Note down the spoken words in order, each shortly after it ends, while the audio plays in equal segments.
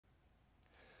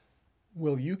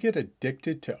Will you get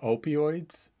addicted to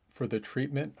opioids for the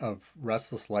treatment of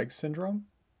restless leg syndrome?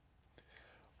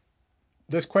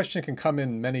 This question can come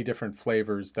in many different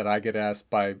flavors that I get asked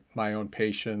by my own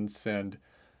patients and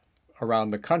around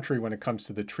the country when it comes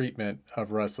to the treatment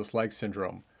of restless leg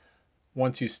syndrome.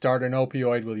 Once you start an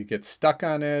opioid, will you get stuck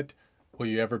on it? Will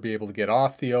you ever be able to get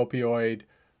off the opioid?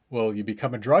 Will you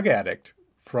become a drug addict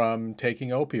from taking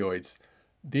opioids?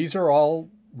 These are all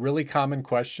really common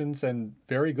questions and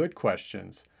very good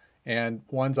questions, and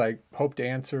ones I hope to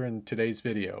answer in today's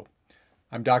video.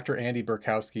 I'm Dr. Andy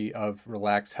Burkowski of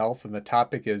ReLACS Health, and the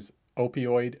topic is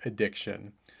opioid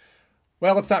addiction.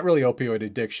 Well, it's not really opioid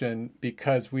addiction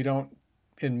because we don't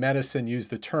in medicine use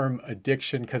the term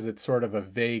addiction because it's sort of a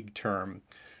vague term.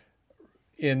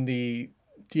 In the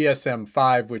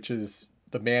DSM-5, which is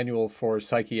the manual for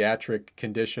psychiatric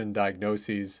condition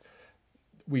diagnoses,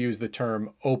 we use the term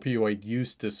opioid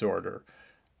use disorder.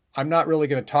 I'm not really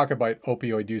going to talk about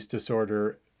opioid use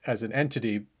disorder as an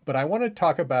entity, but I want to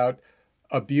talk about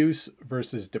abuse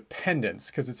versus dependence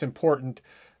because it's important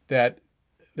that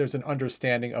there's an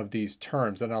understanding of these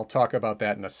terms, and I'll talk about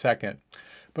that in a second.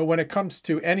 But when it comes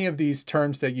to any of these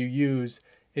terms that you use,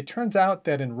 it turns out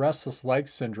that in restless leg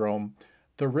syndrome,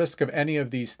 the risk of any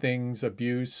of these things,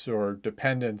 abuse or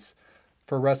dependence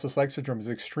for restless leg syndrome, is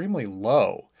extremely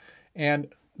low.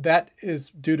 And that is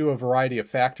due to a variety of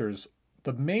factors.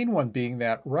 The main one being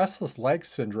that restless leg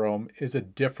syndrome is a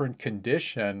different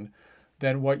condition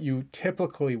than what you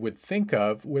typically would think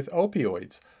of with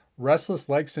opioids. Restless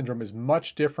leg syndrome is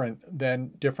much different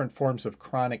than different forms of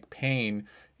chronic pain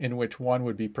in which one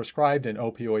would be prescribed an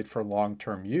opioid for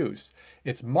long-term use.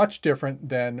 It's much different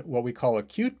than what we call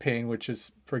acute pain, which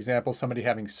is, for example, somebody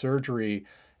having surgery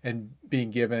and being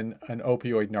given an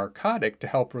opioid narcotic to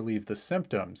help relieve the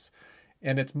symptoms.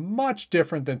 And it's much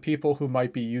different than people who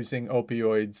might be using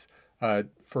opioids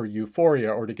for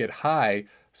euphoria or to get high,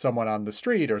 someone on the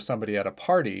street or somebody at a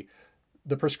party.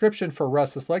 The prescription for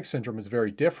restless leg syndrome is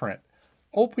very different.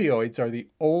 Opioids are the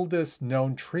oldest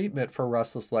known treatment for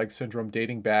restless leg syndrome,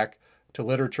 dating back to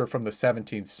literature from the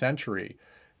 17th century.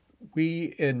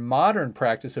 We, in modern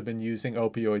practice, have been using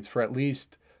opioids for at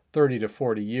least 30 to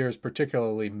 40 years,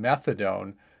 particularly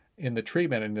methadone in the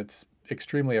treatment, and it's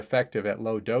extremely effective at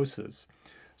low doses.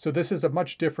 So this is a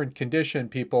much different condition.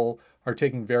 People are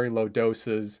taking very low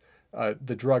doses.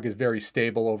 The drug is very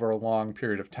stable over a long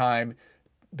period of time.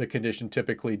 The condition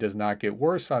typically does not get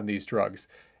worse on these drugs.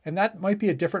 And that might be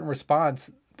a different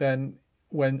response than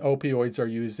when opioids are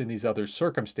used in these other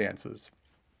circumstances.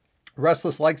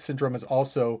 Restless leg syndrome is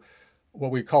also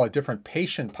what we call a different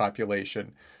patient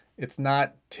population. It's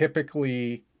not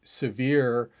typically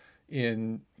severe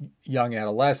in young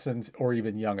adolescents or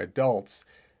even young adults.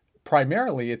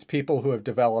 Primarily, it's people who have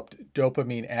developed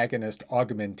dopamine agonist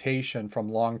augmentation from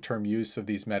long-term use of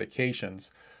these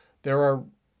medications.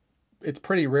 It's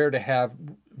pretty rare to have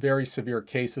very severe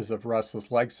cases of restless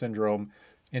leg syndrome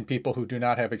in people who do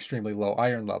not have extremely low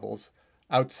iron levels,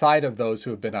 outside of those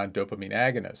who have been on dopamine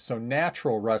agonists. So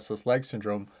natural restless leg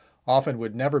syndrome often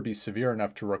would never be severe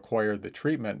enough to require the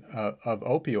treatment of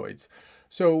opioids.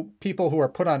 So people who are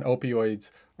put on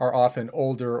opioids are often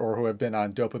older or who have been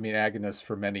on dopamine agonists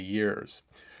for many years.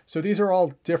 So these are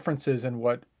all differences in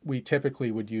what we typically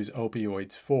would use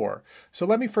opioids for. So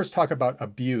let me first talk about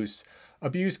abuse.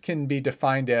 Abuse can be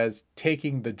defined as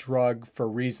taking the drug for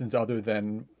reasons other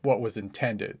than what was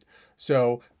intended.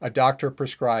 So a doctor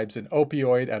prescribes an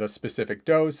opioid at a specific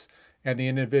dose, and the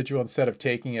individual, instead of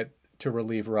taking it to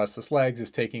relieve restless legs,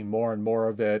 is taking more and more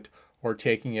of it, or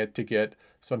taking it to get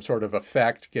some sort of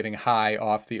effect, getting high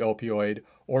off the opioid,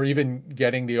 or even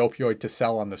getting the opioid to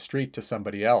sell on the street to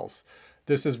somebody else.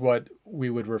 This is what we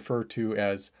would refer to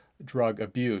as drug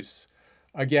abuse.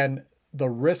 Again, the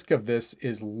risk of this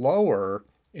is lower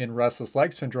in restless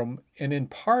leg syndrome, and in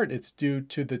part it's due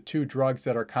to the two drugs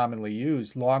that are commonly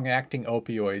used, long-acting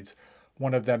opioids,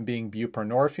 one of them being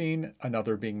buprenorphine,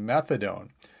 another being methadone.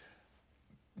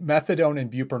 Methadone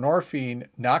and buprenorphine,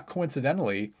 not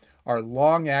coincidentally, are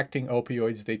long-acting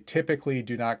opioids. They typically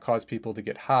do not cause people to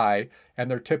get high, and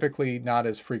they're typically not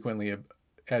as frequently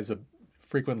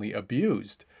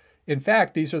abused. In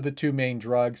fact, these are the two main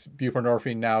drugs,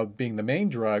 buprenorphine now being the main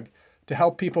drug, to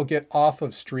help people get off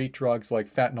of street drugs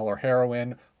like fentanyl or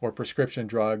heroin or prescription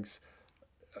drugs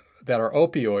that are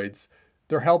opioids.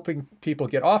 They're helping people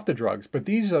get off the drugs, but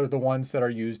these are the ones that are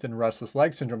used in restless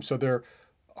leg syndrome. So they're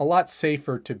a lot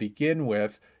safer to begin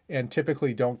with and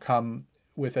typically don't come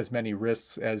with as many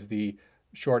risks as the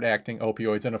short-acting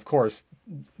opioids and, of course,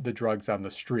 the drugs on the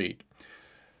street.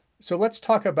 So let's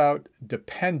talk about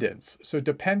dependence. So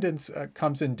dependence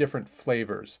comes in different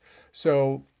flavors.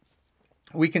 So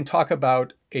we can talk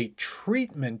about a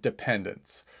treatment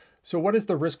dependence. So what is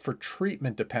the risk for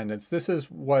treatment dependence? This is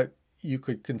what you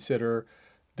could consider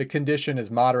the condition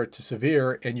is moderate to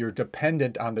severe and you're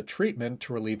dependent on the treatment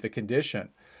to relieve the condition.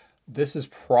 This is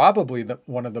probably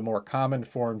one of the more common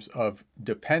forms of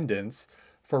dependence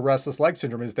for restless leg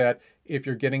syndrome, is that if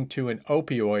you're getting to an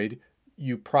opioid,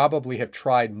 you probably have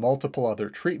tried multiple other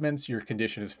treatments, your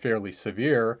condition is fairly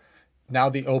severe, now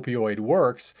the opioid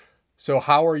works, so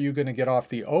how are you going to get off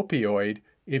the opioid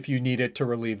if you need it to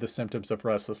relieve the symptoms of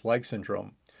restless leg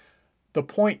syndrome? The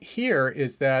point here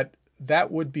is that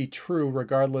that would be true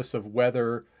regardless of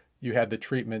whether you had the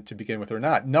treatment to begin with or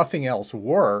not. Nothing else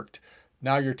worked.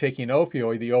 Now you're taking an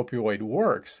opioid, the opioid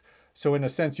works. So in a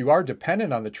sense, you are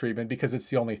dependent on the treatment because it's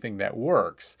the only thing that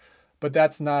works. But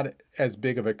that's not as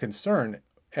big of a concern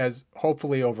as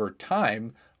hopefully over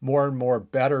time, more and more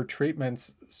better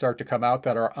treatments start to come out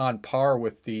that are on par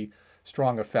with the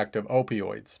strong effect of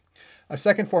opioids. A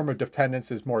second form of dependence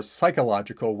is more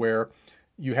psychological, where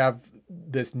you have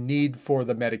this need for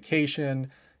the medication.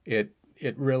 It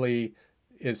really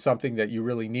is something that you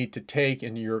really need to take,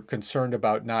 and you're concerned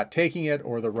about not taking it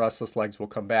or the restless legs will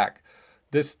come back.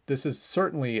 This is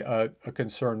certainly a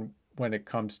concern when it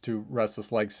comes to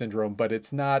restless leg syndrome, but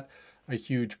it's not a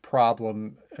huge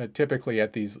problem typically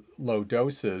at these low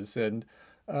doses. And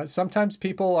sometimes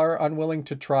people are unwilling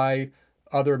to try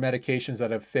other medications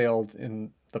that have failed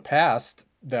in the past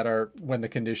that are when the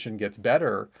condition gets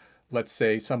better. Let's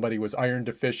say somebody was iron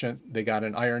deficient, they got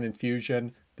an iron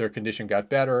infusion, their condition got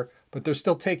better, but they're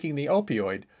still taking the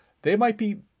opioid. They might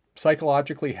be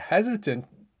psychologically hesitant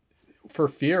for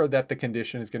fear that the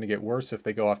condition is going to get worse if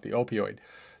they go off the opioid.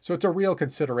 So it's a real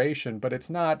consideration, but it's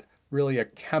not really a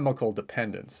chemical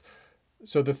dependence.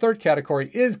 So the third category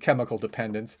is chemical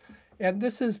dependence, and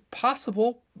this is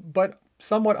possible, but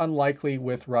somewhat unlikely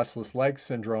with restless leg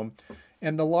syndrome.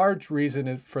 And the large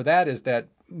reason for that is that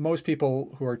most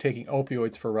people who are taking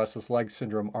opioids for restless leg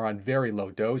syndrome are on very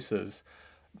low doses.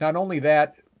 Not only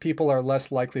that, people are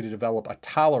less likely to develop a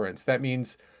tolerance. That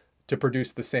means to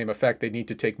produce the same effect, they need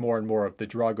to take more and more of the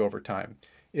drug over time.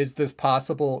 Is this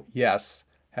possible? Yes.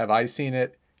 Have I seen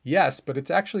it? Yes, but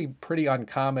it's actually pretty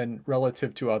uncommon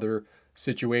relative to other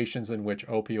situations in which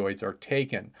opioids are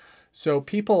taken. So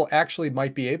people actually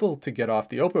might be able to get off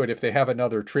the opioid if they have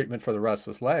another treatment for the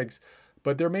restless legs,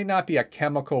 but there may not be a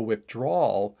chemical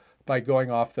withdrawal by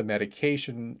going off the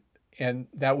medication, and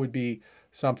that would be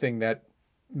something that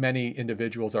many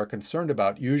individuals are concerned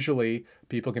about. Usually,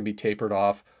 people can be tapered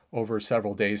off over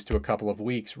several days to a couple of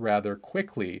weeks rather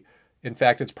quickly. In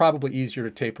fact, it's probably easier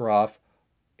to taper off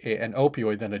an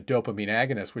opioid than a dopamine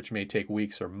agonist, which may take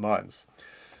weeks or months.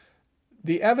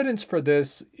 The evidence for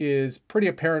this is pretty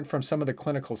apparent from some of the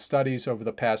clinical studies over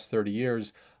the past 30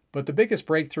 years, but the biggest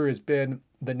breakthrough has been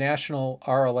the National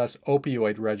RLS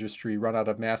Opioid Registry run out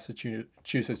of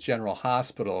Massachusetts General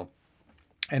Hospital.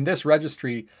 And this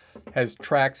registry has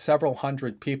tracked several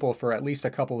hundred people for at least a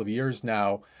couple of years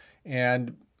now.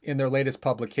 And in their latest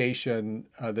publication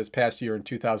this past year in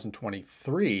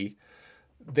 2023,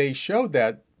 they showed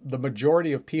that the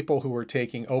majority of people who were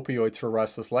taking opioids for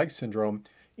restless leg syndrome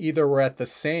either were at the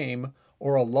same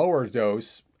or a lower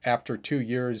dose after 2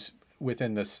 years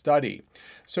within the study.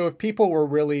 So if people were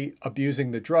really abusing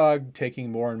the drug,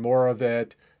 taking more and more of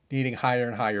it, needing higher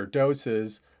and higher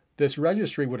doses, this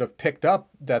registry would have picked up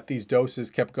that these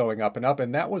doses kept going up,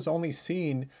 and that was only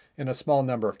seen in a small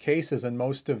number of cases, and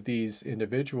most of these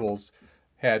individuals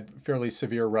had fairly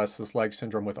severe restless leg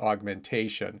syndrome with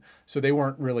augmentation. So they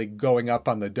weren't really going up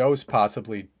on the dose,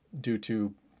 possibly due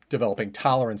to developing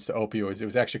tolerance to opioids. It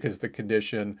was actually because the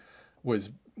condition was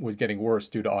getting worse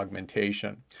due to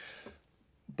augmentation.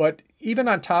 But even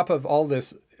on top of all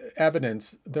this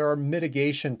evidence, there are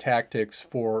mitigation tactics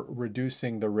for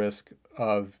reducing the risk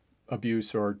of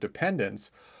abuse or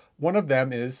dependence. One of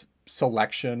them is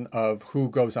selection of who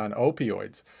goes on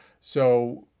opioids.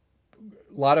 So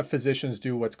a lot of physicians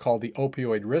do what's called the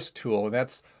opioid risk tool, and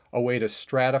that's a way to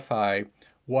stratify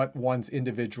what one's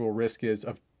individual risk is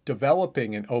of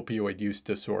developing an opioid use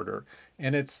disorder.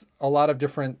 And it's a lot of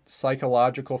different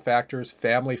psychological factors,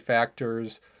 family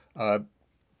factors,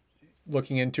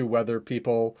 looking into whether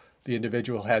the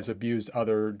individual has abused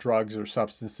other drugs or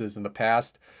substances in the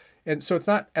past. And so it's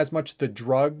not as much the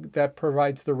drug that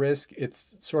provides the risk,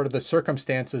 it's sort of the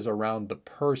circumstances around the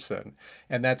person.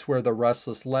 And that's where the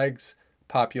restless legs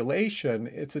population,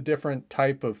 it's a different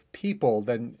type of people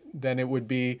than it would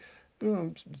be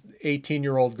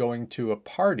 18-year-old going to a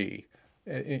party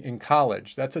in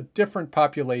college. That's a different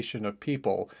population of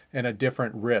people and a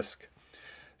different risk.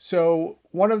 So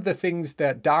one of the things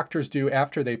that doctors do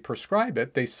after they prescribe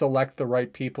it, they select the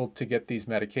right people to get these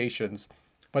medications,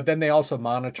 but then they also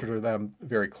monitor them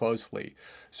very closely.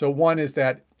 So one is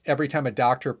that every time a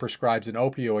doctor prescribes an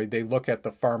opioid, they look at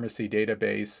the pharmacy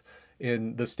database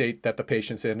in the state that the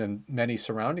patient's in and many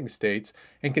surrounding states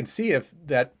and can see if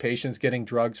that patient's getting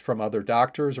drugs from other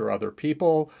doctors or other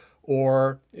people,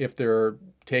 or if they're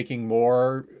taking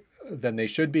more than they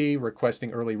should be,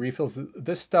 requesting early refills.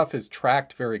 This stuff is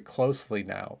tracked very closely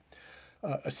now.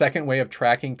 A second way of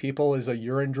tracking people is a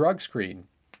urine drug screen.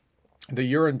 The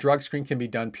urine drug screen can be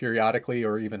done periodically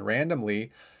or even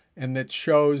randomly, and it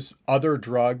shows other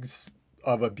drugs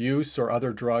of abuse or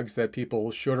other drugs that people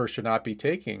should or should not be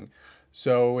taking.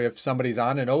 So if somebody's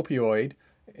on an opioid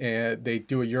and they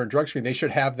do a urine drug screen, they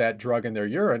should have that drug in their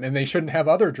urine, and they shouldn't have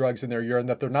other drugs in their urine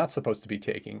that they're not supposed to be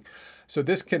taking. So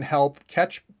this can help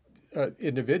catch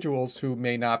individuals who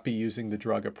may not be using the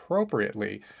drug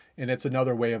appropriately. And it's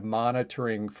another way of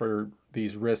monitoring for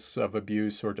these risks of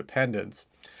abuse or dependence.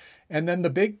 And then the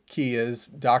big key is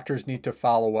doctors need to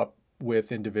follow up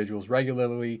with individuals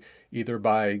regularly, either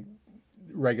by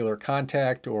regular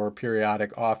contact or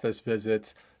periodic office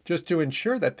visits, just to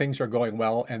ensure that things are going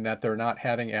well and that they're not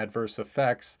having adverse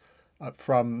effects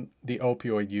from the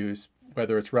opioid use,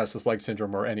 whether it's restless leg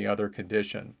syndrome or any other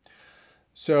condition.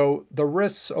 So the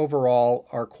risks overall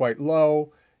are quite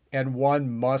low, and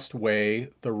one must weigh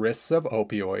the risks of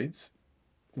opioids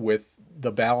with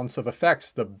the balance of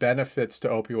effects, the benefits to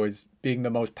opioids being the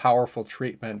most powerful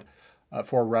treatment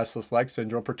for restless leg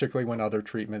syndrome, particularly when other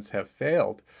treatments have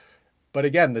failed. But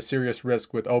again, the serious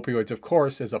risk with opioids, of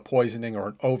course, is a poisoning or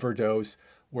an overdose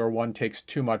where one takes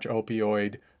too much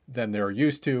opioid than they're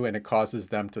used to, and it causes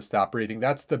them to stop breathing.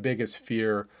 That's the biggest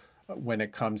fear when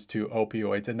it comes to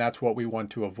opioids, and that's what we want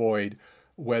to avoid,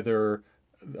 whether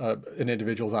an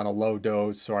individual's on a low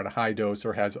dose or on a high dose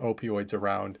or has opioids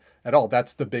around at all.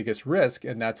 That's the biggest risk,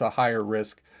 and that's a higher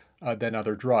risk than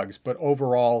other drugs. But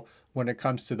overall, when it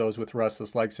comes to those with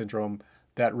restless leg syndrome,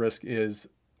 that risk is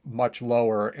much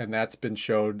lower, and that's been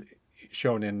shown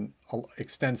in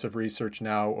extensive research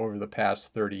now over the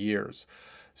past 30 years.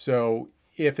 So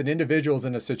if an individual is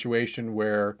in a situation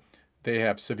where they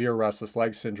have severe restless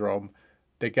leg syndrome,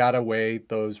 they got to weigh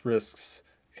those risks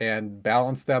and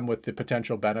balance them with the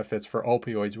potential benefits for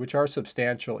opioids, which are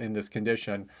substantial in this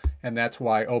condition. And that's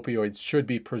why opioids should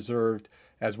be preserved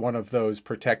as one of those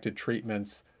protected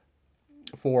treatments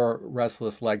for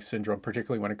restless leg syndrome,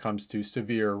 particularly when it comes to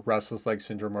severe restless leg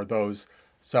syndrome or those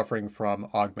suffering from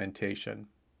augmentation.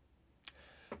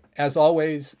 As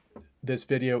always, this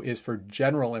video is for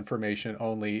general information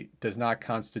only, does not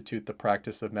constitute the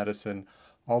practice of medicine.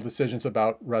 All decisions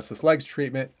about restless legs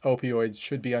treatment, opioids,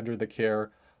 should be under the care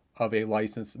of a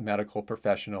licensed medical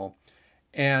professional.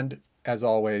 And as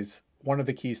always, one of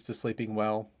the keys to sleeping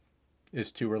well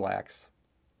is to relax.